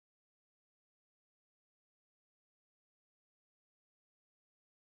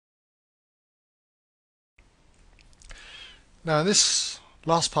Now in this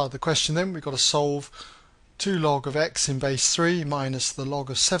last part of the question then we've got to solve 2 log of x in base 3 minus the log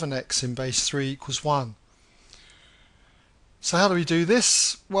of 7x in base 3 equals 1. So how do we do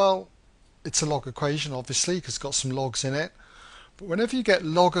this? Well, it's a log equation obviously because it's got some logs in it. But whenever you get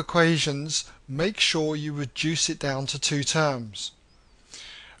log equations, make sure you reduce it down to 2 terms.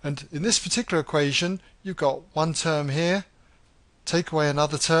 And in this particular equation, you've got one term here, take away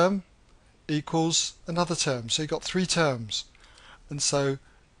another term, equals another term. So you've got 3 terms. And so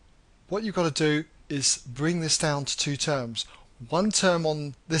what you've got to do is bring this down to 2 terms. One term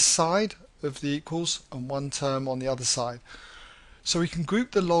on this side of the equals and one term on the other side. So we can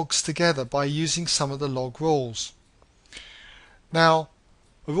group the logs together by using some of the log rules. Now,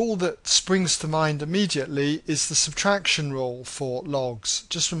 a rule that springs to mind immediately is the subtraction rule for logs.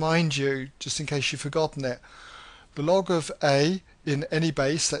 Just remind you, just in case you've forgotten it, the log of a in any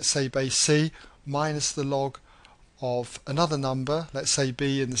base, let's say base c, minus the log of another number, let's say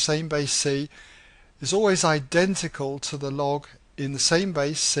b in the same base c, is always identical to the log in the same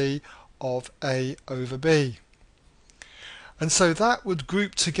base c of a over b. And so that would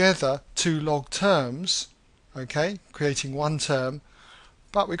group together 2 log terms, okay, creating one term,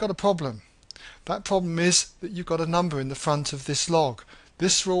 but we've got a problem. That problem is that you've got a number in the front of this log.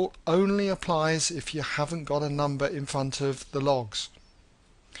 This rule only applies if you haven't got a number in front of the logs.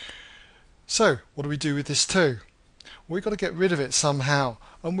 So what do we do with this 2? We've got to get rid of it somehow,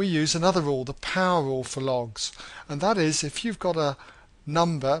 and we use another rule, the power rule for logs. And that is, if you've got a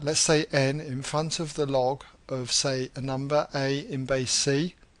number, let's say n, in front of the log of, say, a number a in base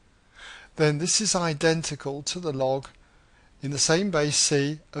c, then this is identical to the log in the same base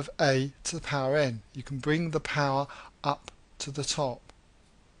c of a to the power n. You can bring the power up to the top.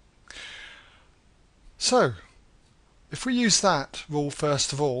 So, if we use that rule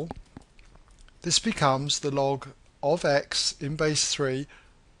first of all, this becomes the log of x in base 3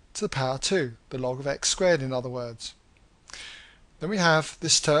 to the power 2, the log of x squared in other words. Then we have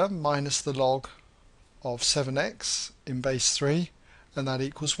this term minus the log of 7x in base 3, and that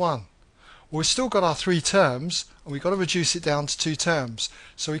equals 1. Well, we've still got our 3 terms, and we've got to reduce it down to 2 terms.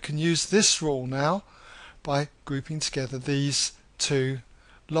 So we can use this rule now by grouping together these 2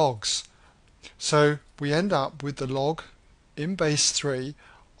 logs. So we end up with the log in base 3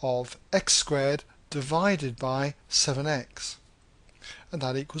 of x squared divided by 7x, and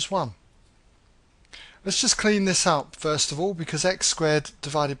that equals 1. Let's just clean this up first of all, because x squared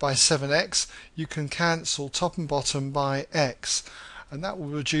divided by 7x, you can cancel top and bottom by x, and that will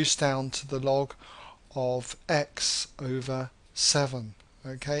reduce down to the log of x over 7,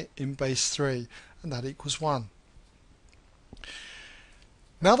 okay, in base 3, and that equals 1.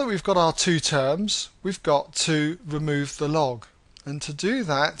 Now that we've got our 2 terms, we've got to remove the log, and to do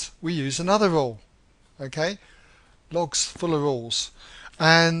that we use another rule. Okay, logs full of rules,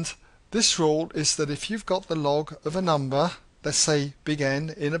 and this rule is that if you've got the log of a number, let's say big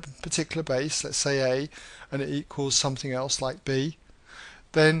N, in a particular base, let's say a, and it equals something else like b,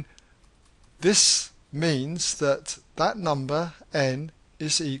 then this means that that number n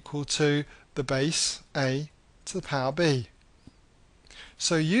is equal to the base a to the power b.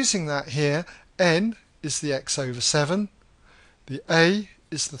 So using that here, n is the x over 7, the a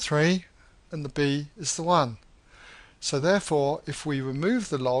is the 3, and the b is the 1. So therefore, if we remove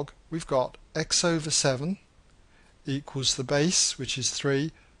the log, we've got x over 7 equals the base, which is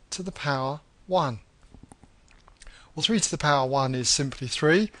 3, to the power 1. Well, 3 to the power 1 is simply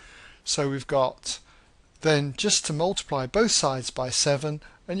 3, so we've got then just to multiply both sides by 7,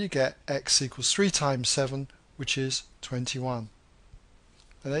 and you get x equals 3 times 7, which is 21.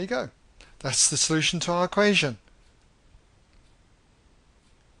 And there you go. That's the solution to our equation.